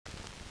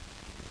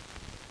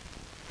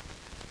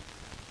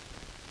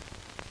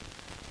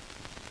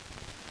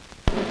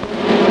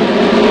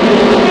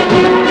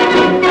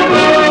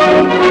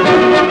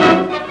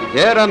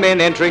There are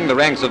men entering the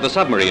ranks of the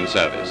submarine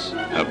service,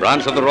 a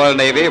branch of the Royal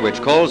Navy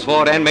which calls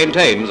for and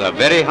maintains a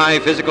very high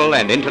physical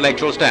and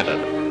intellectual standard.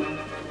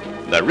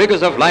 The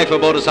rigors of life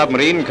aboard a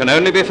submarine can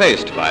only be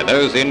faced by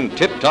those in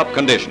tip-top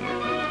condition.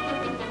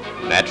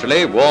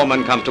 Naturally, warm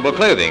and comfortable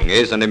clothing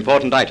is an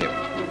important item.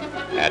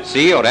 At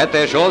sea or at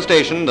their shore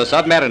station, the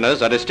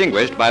submariners are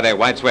distinguished by their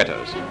white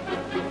sweaters.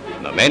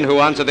 The men who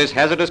answer this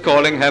hazardous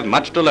calling have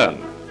much to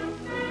learn.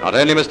 Not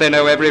only must they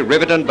know every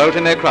rivet and bolt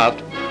in their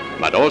craft,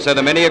 but also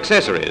the many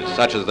accessories,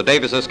 such as the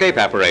Davis escape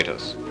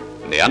apparatus,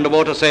 the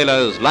underwater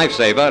sailor's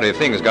lifesaver if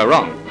things go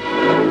wrong.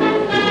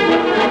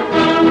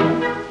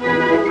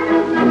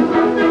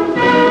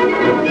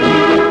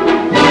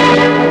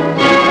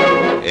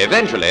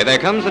 Eventually, there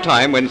comes the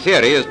time when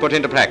theory is put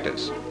into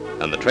practice,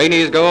 and the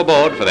trainees go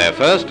aboard for their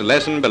first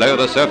lesson below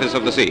the surface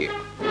of the sea.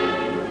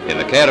 In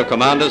the care of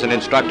commanders and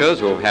instructors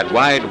who have had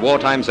wide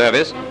wartime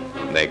service,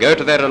 they go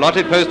to their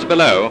allotted posts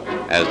below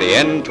as the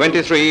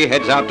N-23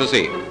 heads out to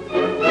sea.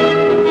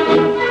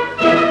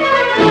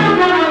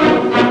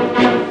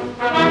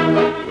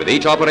 With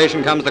each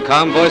operation comes the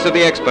calm voice of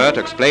the expert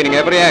explaining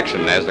every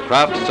action as the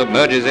craft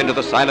submerges into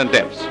the silent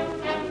depths.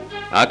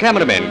 Our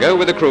cameramen go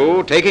with the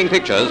crew, taking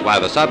pictures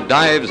while the sub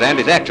dives and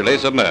is actually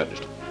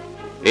submerged.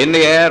 In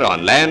the air,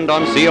 on land,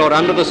 on sea, or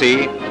under the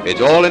sea,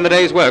 it's all in the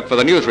day's work for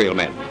the newsreel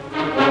men.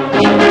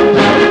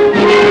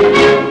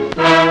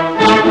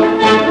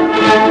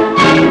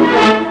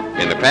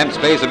 In the cramped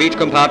space of each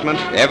compartment,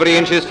 every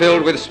inch is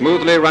filled with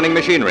smoothly running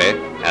machinery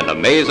and a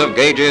maze of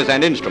gauges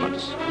and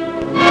instruments.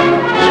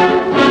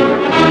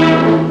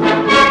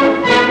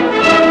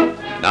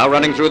 Now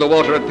running through the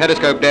water at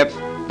periscope depth,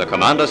 the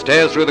commander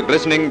stares through the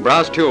glistening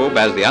brass tube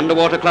as the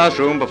underwater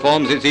classroom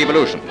performs its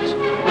evolutions.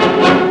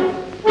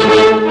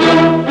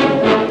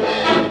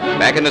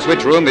 Back in the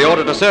switch room, the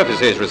order to surface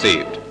is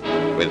received.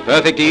 With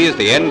perfect ease,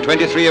 the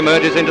N-23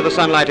 emerges into the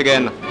sunlight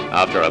again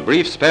after a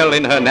brief spell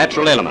in her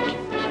natural element.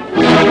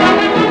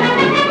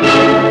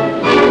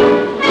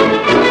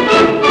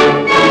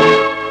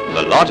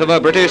 The lot of a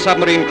British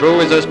submarine crew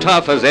is as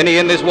tough as any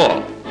in this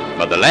war,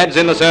 but the lads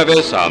in the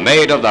service are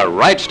made of the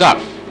right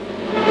stuff.